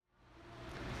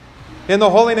In the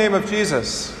holy name of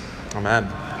Jesus. Amen.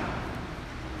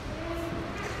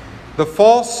 The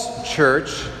false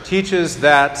church teaches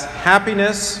that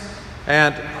happiness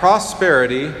and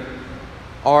prosperity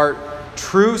are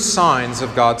true signs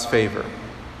of God's favor.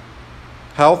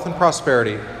 Health and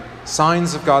prosperity,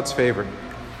 signs of God's favor.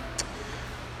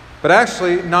 But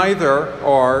actually, neither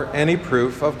are any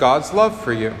proof of God's love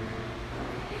for you.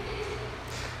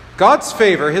 God's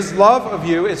favor, His love of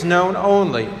you, is known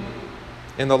only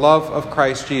in the love of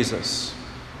Christ Jesus,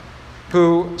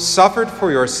 who suffered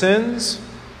for your sins,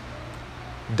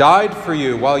 died for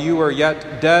you while you were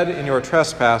yet dead in your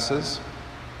trespasses,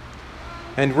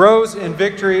 and rose in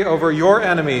victory over your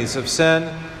enemies of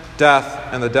sin, death,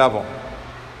 and the devil.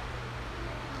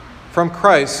 From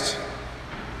Christ,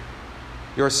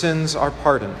 your sins are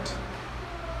pardoned.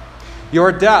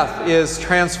 Your death is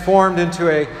transformed into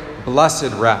a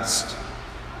blessed rest,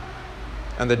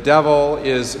 and the devil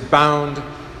is bound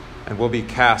and will be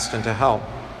cast into hell.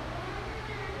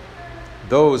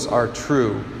 Those are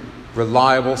true,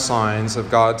 reliable signs of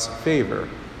God's favor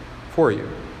for you.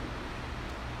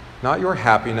 Not your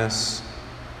happiness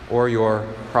or your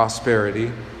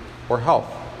prosperity or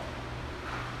health.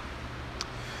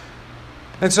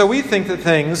 And so we think that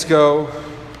things go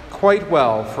quite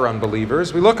well for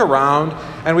unbelievers. We look around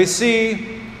and we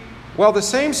see, well, the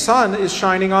same sun is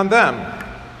shining on them,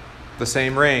 the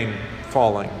same rain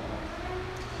falling.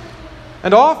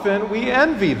 And often we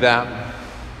envy them.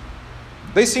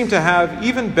 They seem to have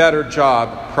even better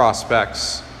job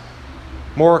prospects,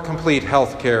 more complete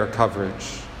health care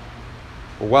coverage,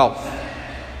 wealth,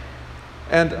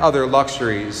 and other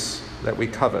luxuries that we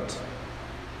covet.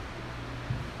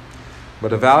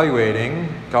 But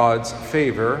evaluating God's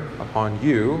favor upon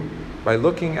you by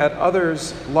looking at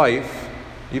others' life,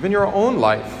 even your own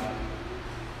life,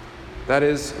 that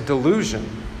is delusion.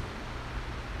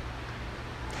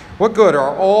 What good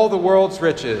are all the world's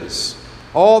riches,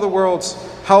 all the world's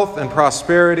health and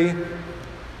prosperity,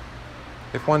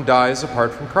 if one dies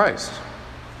apart from Christ?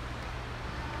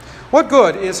 What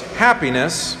good is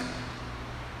happiness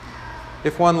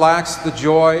if one lacks the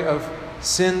joy of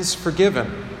sins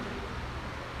forgiven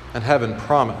and heaven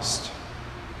promised?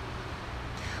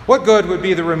 What good would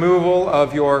be the removal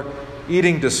of your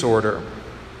eating disorder,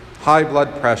 high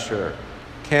blood pressure,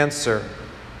 cancer,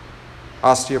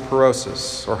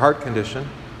 osteoporosis, or heart condition,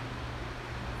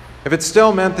 if it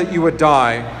still meant that you would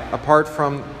die apart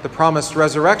from the promised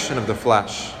resurrection of the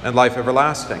flesh and life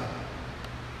everlasting?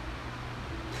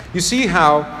 You see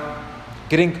how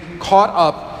getting caught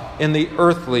up in the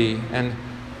earthly and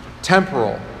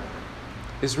temporal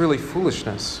is really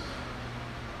foolishness.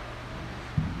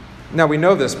 Now, we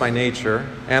know this by nature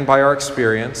and by our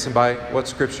experience and by what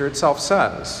Scripture itself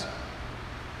says.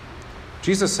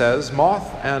 Jesus says,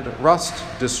 "Moth and rust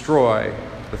destroy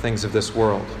the things of this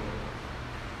world.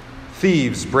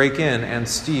 Thieves break in and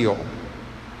steal."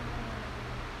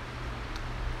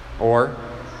 Or,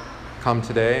 "Come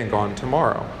today and gone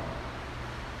tomorrow."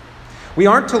 We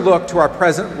aren't to look to our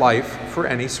present life for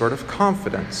any sort of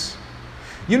confidence.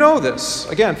 You know this,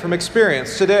 again, from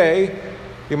experience. Today,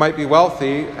 you might be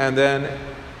wealthy and then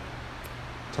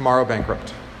tomorrow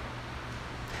bankrupt.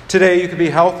 Today, you could be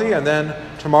healthy and then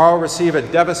tomorrow receive a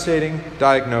devastating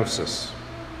diagnosis.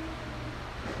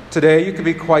 Today, you could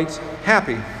be quite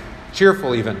happy,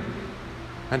 cheerful even,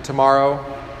 and tomorrow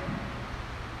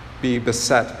be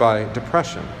beset by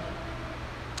depression.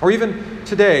 Or even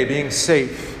today, being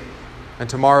safe and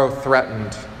tomorrow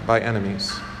threatened by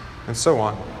enemies, and so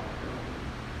on.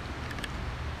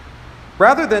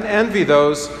 Rather than envy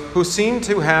those who seem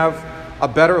to have a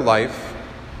better life,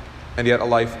 and yet a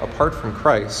life apart from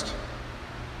Christ,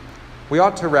 we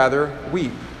ought to rather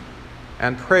weep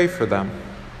and pray for them,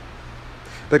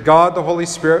 that God the Holy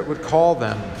Spirit would call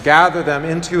them, gather them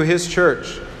into His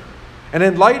church, and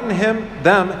enlighten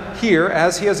them here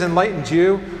as He has enlightened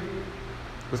you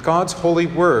with God's holy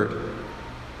word,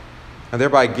 and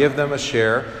thereby give them a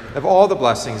share of all the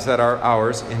blessings that are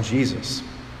ours in Jesus.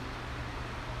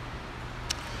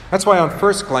 That's why on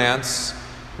first glance,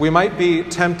 we might be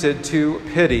tempted to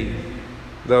pity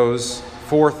those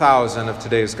 4,000 of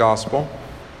today's gospel.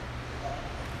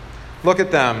 Look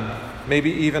at them, maybe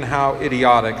even how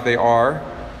idiotic they are,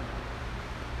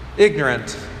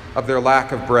 ignorant of their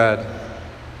lack of bread.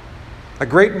 A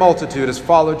great multitude has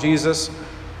followed Jesus,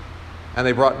 and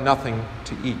they brought nothing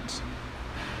to eat.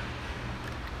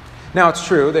 Now, it's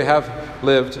true, they have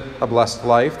lived a blessed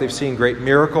life. They've seen great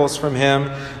miracles from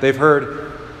Him. They've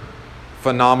heard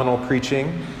phenomenal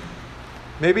preaching.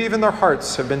 Maybe even their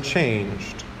hearts have been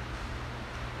changed.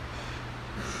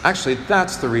 Actually,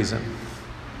 that's the reason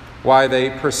why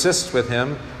they persist with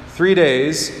Him 3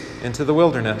 days into the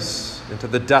wilderness, into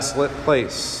the desolate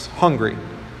place, hungry.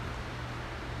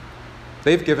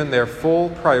 They've given their full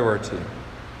priority,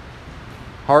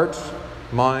 heart,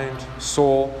 mind,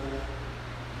 soul,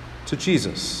 to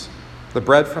Jesus, the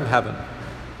bread from heaven.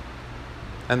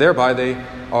 And thereby they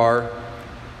are,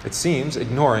 it seems,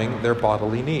 ignoring their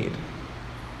bodily need.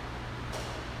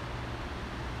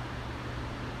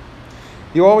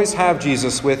 You always have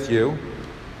Jesus with you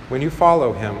when you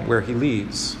follow him where he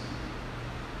leads.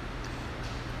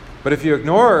 But if you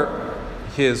ignore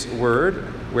his word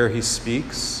where he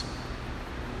speaks,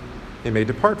 he may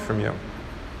depart from you.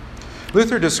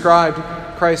 Luther described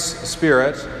Christ's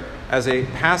Spirit as a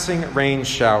passing rain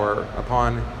shower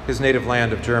upon his native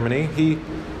land of Germany. He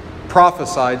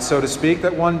prophesied, so to speak,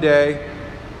 that one day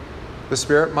the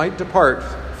Spirit might depart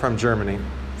from Germany,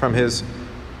 from his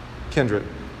kindred.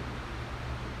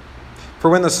 For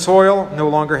when the soil no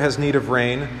longer has need of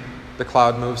rain, the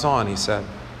cloud moves on, he said.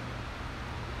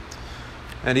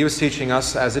 And he was teaching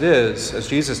us as it is, as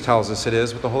Jesus tells us it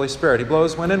is with the Holy Spirit. He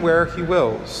blows when and where he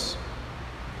wills.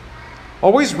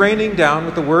 Always raining down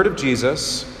with the word of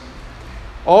Jesus,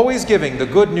 always giving the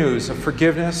good news of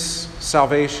forgiveness,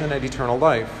 salvation, and eternal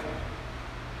life.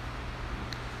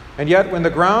 And yet when the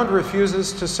ground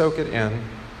refuses to soak it in,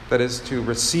 that is, to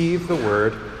receive the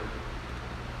word,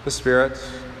 the Spirit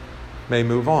may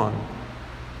move on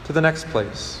to the next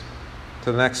place,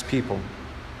 to the next people.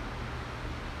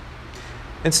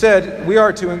 Instead, we are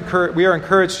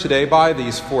encouraged today by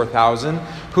these 4,000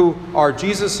 who are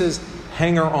Jesus'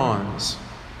 hanger-ons,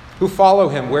 who follow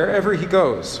him wherever he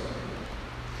goes.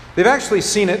 They've actually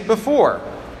seen it before.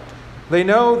 They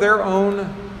know their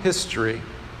own history.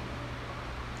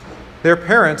 Their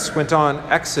parents went on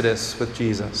exodus with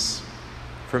Jesus,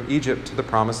 from Egypt to the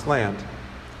Promised Land,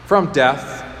 from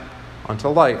death unto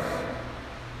life.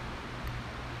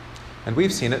 And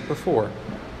we've seen it before.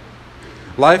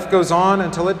 Life goes on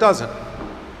until it doesn't.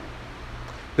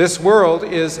 This world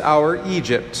is our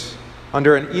Egypt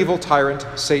under an evil tyrant,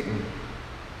 Satan,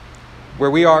 where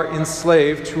we are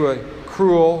enslaved to a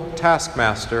cruel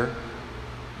taskmaster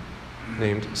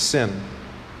named sin.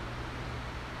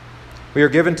 We are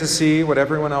given to see what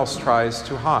everyone else tries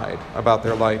to hide about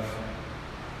their life.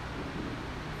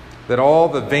 That all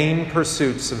the vain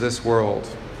pursuits of this world,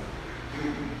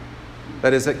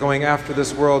 that is, that going after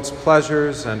this world's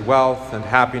pleasures and wealth and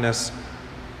happiness,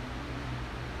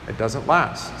 it doesn't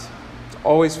last. It's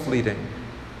always fleeting.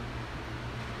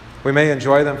 We may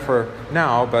enjoy them for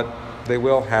now, but they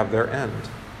will have their end.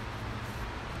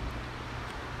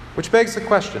 Which begs the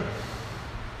question,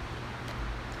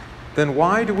 then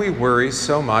why do we worry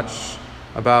so much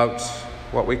about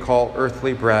what we call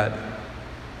earthly bread,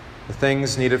 the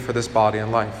things needed for this body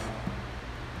and life?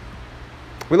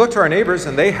 We look to our neighbors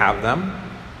and they have them.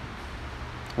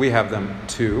 We have them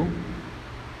too.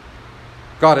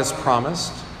 God has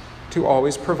promised to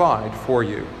always provide for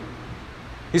you.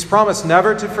 He's promised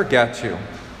never to forget you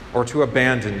or to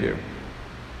abandon you.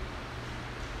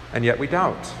 And yet we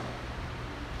doubt.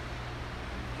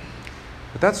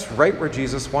 But that's right where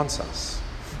Jesus wants us.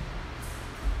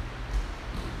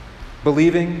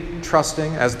 Believing,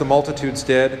 trusting, as the multitudes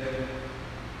did,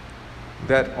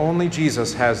 that only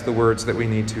Jesus has the words that we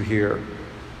need to hear.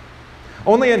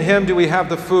 Only in him do we have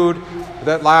the food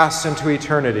that lasts into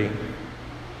eternity.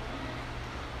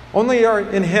 Only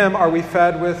in him are we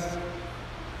fed with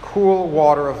cool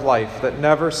water of life that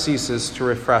never ceases to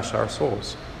refresh our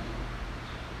souls.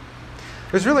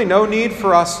 There's really no need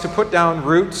for us to put down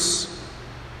roots,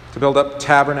 to build up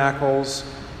tabernacles,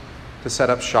 to set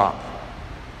up shop,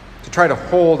 to try to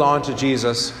hold on to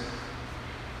Jesus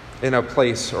in a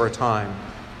place or a time.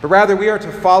 But rather, we are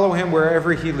to follow him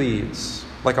wherever he leads,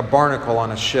 like a barnacle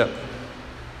on a ship,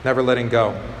 never letting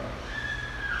go.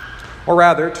 Or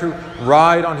rather, to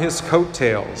ride on his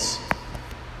coattails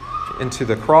into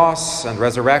the cross and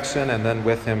resurrection, and then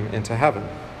with him into heaven.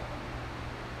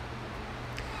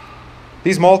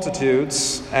 These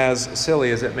multitudes, as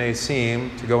silly as it may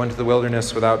seem to go into the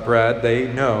wilderness without bread,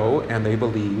 they know and they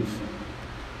believe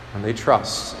and they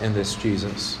trust in this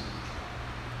Jesus.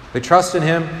 They trust in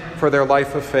him for their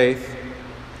life of faith,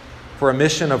 for a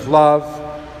mission of love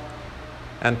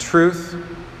and truth.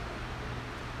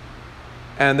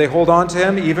 And they hold on to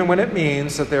him even when it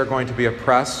means that they're going to be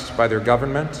oppressed by their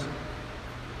government.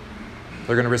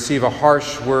 They're going to receive a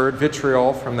harsh word,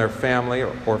 vitriol, from their family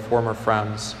or former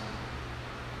friends.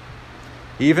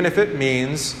 Even if it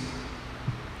means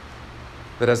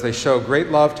that as they show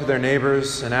great love to their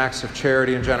neighbors in acts of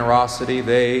charity and generosity,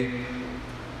 they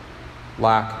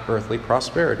lack earthly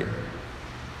prosperity.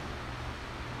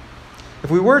 If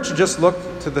we were to just look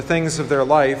to the things of their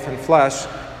life and flesh,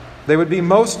 they would be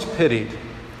most pitied,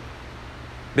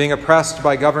 being oppressed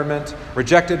by government,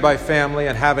 rejected by family,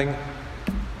 and having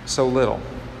so little.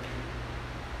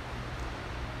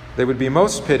 They would be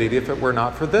most pitied if it were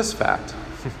not for this fact.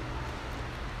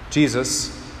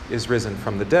 Jesus is risen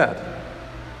from the dead.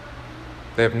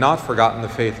 They have not forgotten the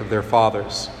faith of their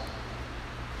fathers.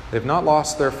 They have not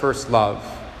lost their first love.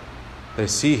 They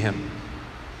see him.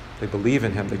 They believe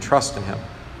in him. They trust in him.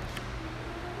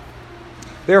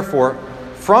 Therefore,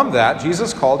 from that,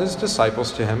 Jesus called his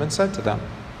disciples to him and said to them,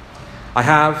 I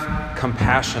have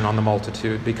compassion on the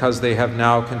multitude, because they have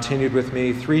now continued with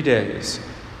me 3 days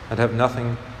and have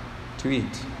nothing to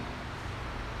eat.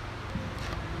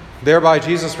 Thereby,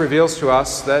 Jesus reveals to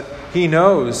us that he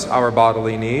knows our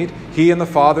bodily need. He and the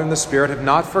Father and the Spirit have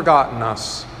not forgotten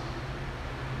us.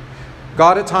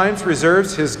 God at times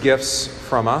reserves his gifts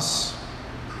from us,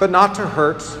 but not to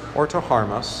hurt or to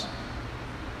harm us.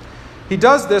 He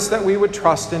does this that we would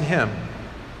trust in him,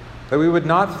 that we would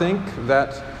not think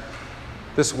that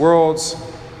this world's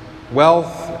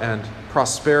wealth and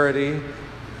prosperity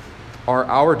are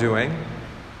our doing,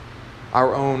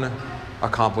 our own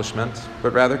accomplishment,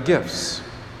 but rather gifts.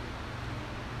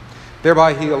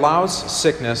 Thereby he allows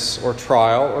sickness or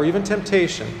trial or even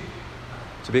temptation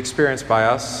to be experienced by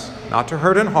us, not to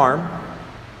hurt and harm,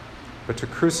 but to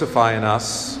crucify in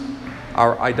us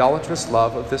our idolatrous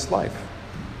love of this life,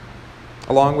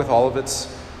 along with all of its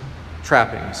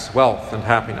trappings, wealth, and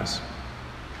happiness.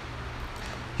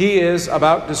 He is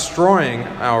about destroying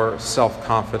our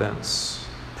self-confidence,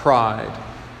 pride,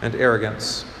 and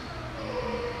arrogance.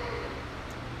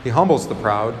 He humbles the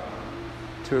proud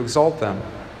to exalt them.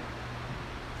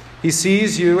 He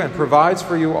sees you and provides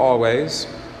for you always,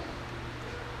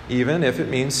 even if it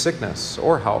means sickness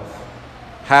or health,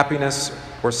 happiness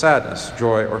or sadness,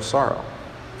 joy or sorrow.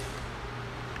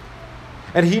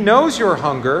 And he knows your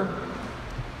hunger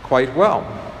quite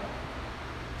well.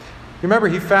 Remember,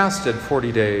 he fasted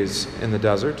 40 days in the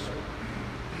desert.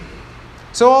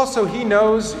 So also he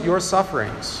knows your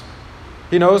sufferings.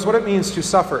 He knows what it means to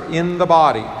suffer in the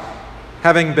body,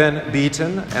 having been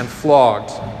beaten and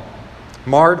flogged,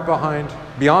 marred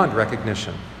beyond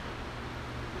recognition.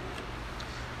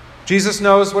 Jesus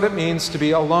knows what it means to be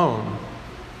alone,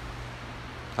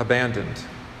 abandoned,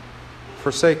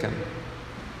 forsaken.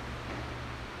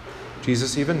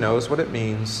 Jesus even knows what it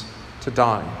means to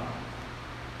die.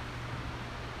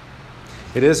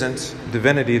 It isn't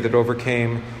divinity that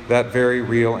overcame that very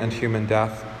real and human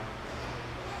death.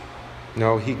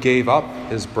 No, he gave up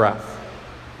his breath,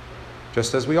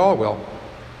 just as we all will,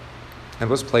 and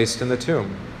was placed in the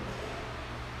tomb.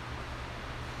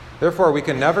 Therefore, we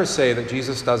can never say that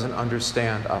Jesus doesn't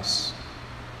understand us,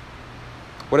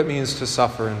 what it means to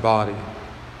suffer in body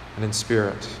and in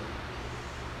spirit.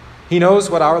 He knows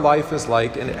what our life is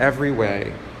like in every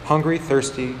way: hungry,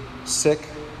 thirsty, sick,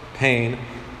 pain,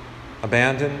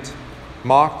 abandoned,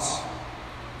 mocked,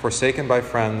 forsaken by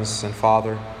friends and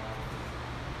father,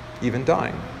 even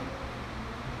dying.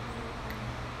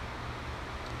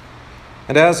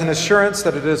 And as an assurance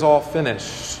that it is all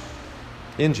finished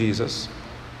in Jesus,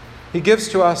 he gives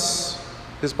to us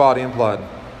his body and blood.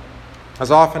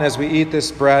 As often as we eat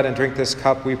this bread and drink this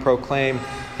cup, we proclaim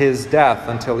his death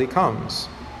until he comes.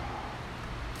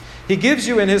 He gives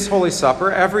you in his Holy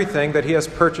Supper everything that he has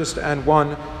purchased and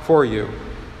won for you.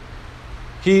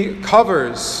 He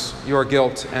covers your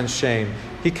guilt and shame.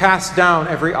 He casts down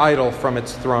every idol from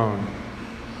its throne.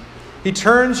 He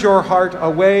turns your heart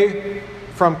away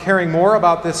from caring more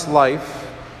about this life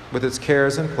with its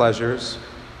cares and pleasures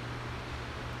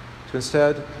to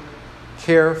instead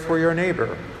care for your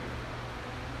neighbor,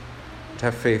 to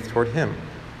have faith toward him.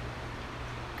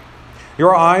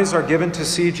 Your eyes are given to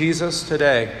see Jesus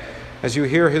today as you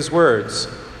hear his words,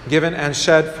 given and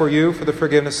shed for you for the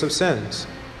forgiveness of sins.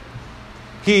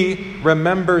 He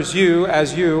remembers you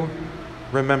as you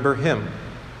remember him.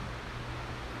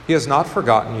 He has not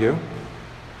forgotten you.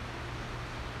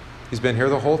 He's been here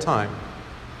the whole time,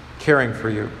 caring for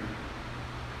you,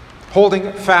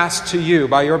 holding fast to you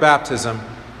by your baptism,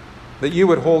 that you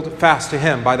would hold fast to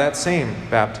him by that same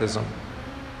baptism.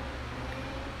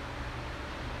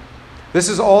 This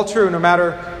is all true no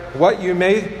matter what you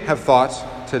may have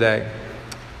thought today,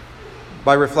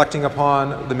 by reflecting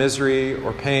upon the misery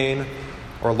or pain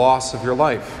or loss of your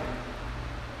life.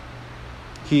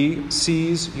 He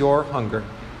sees your hunger,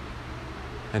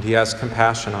 and he has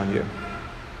compassion on you.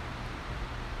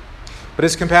 But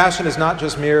his compassion is not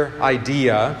just mere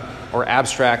idea or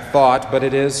abstract thought, but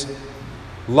it is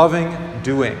loving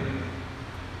doing.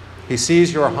 He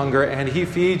sees your hunger, and he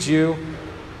feeds you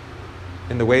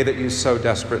in the way that you so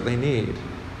desperately need.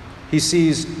 He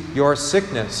sees your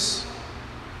sickness,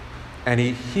 and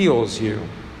he heals you.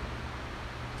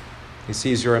 He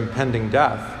sees your impending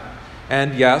death.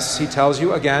 And yes, he tells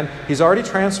you again, he's already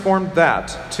transformed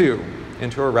that too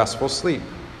into a restful sleep.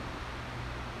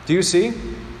 Do you see?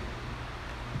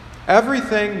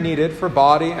 Everything needed for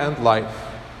body and life,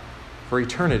 for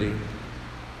eternity,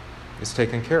 is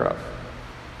taken care of.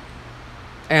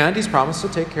 And he's promised to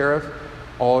take care of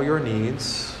all your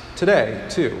needs today,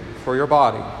 too, for your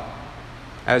body.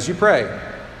 As you pray,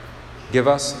 give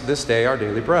us this day our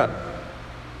daily bread.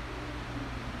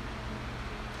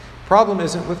 Problem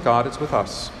isn't with God, it's with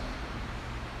us.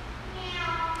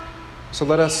 So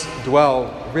let us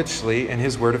dwell richly in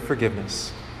his word of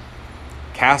forgiveness,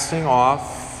 casting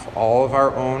off all of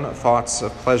our own thoughts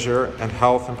of pleasure and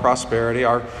health and prosperity,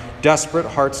 our desperate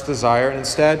heart's desire, and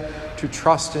instead to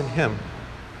trust in him.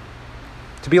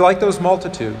 To be like those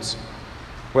multitudes,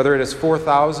 whether it is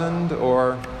 4,000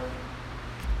 or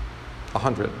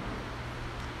 100.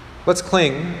 Let's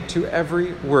cling to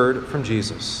every word from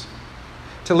Jesus,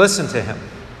 to listen to him,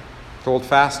 to hold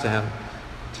fast to him,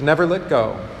 to never let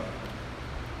go,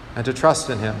 and to trust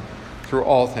in him through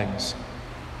all things.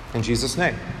 In Jesus'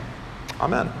 name,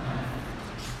 amen.